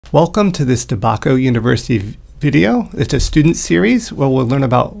Welcome to this DeBacco University video. It's a student series where we'll learn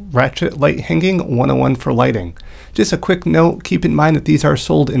about ratchet light hanging 101 for lighting. Just a quick note, keep in mind that these are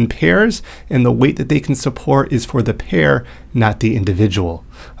sold in pairs and the weight that they can support is for the pair, not the individual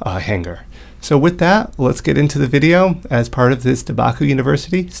hanger. So with that, let's get into the video as part of this DeBacco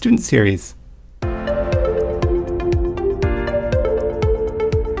University student series.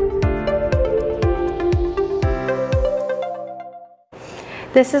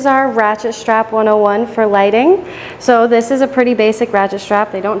 This is our ratchet strap 101 for lighting. So this is a pretty basic ratchet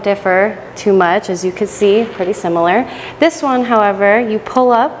strap. They don't differ too much, as you can see, pretty similar. This one, however, you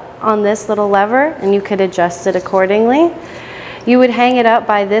pull up on this little lever and you could adjust it accordingly. You would hang it up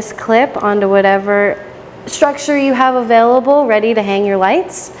by this clip onto whatever structure you have available, ready to hang your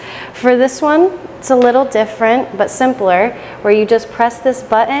lights. For this one, it's a little different but simpler, where you just press this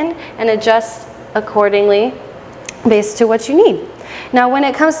button and adjust accordingly based to what you need. Now when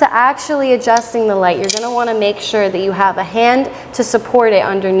it comes to actually adjusting the light, you're going to want to make sure that you have a hand to support it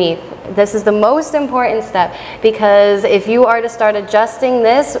underneath. This is the most important step, because if you are to start adjusting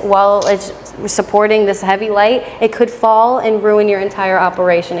this while it's supporting this heavy light, it could fall and ruin your entire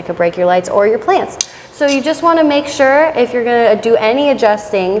operation. It could break your lights or your plants. So you just want to make sure, if you're going to do any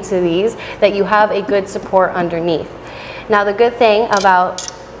adjusting to these, that you have a good support underneath. Now the good thing about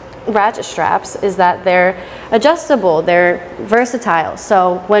ratchet straps is that they're adjustable, they're versatile.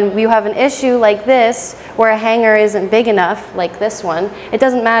 So when you have an issue like this, where a hanger isn't big enough, like this one, it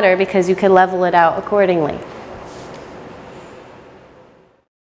doesn't matter because you can level it out accordingly.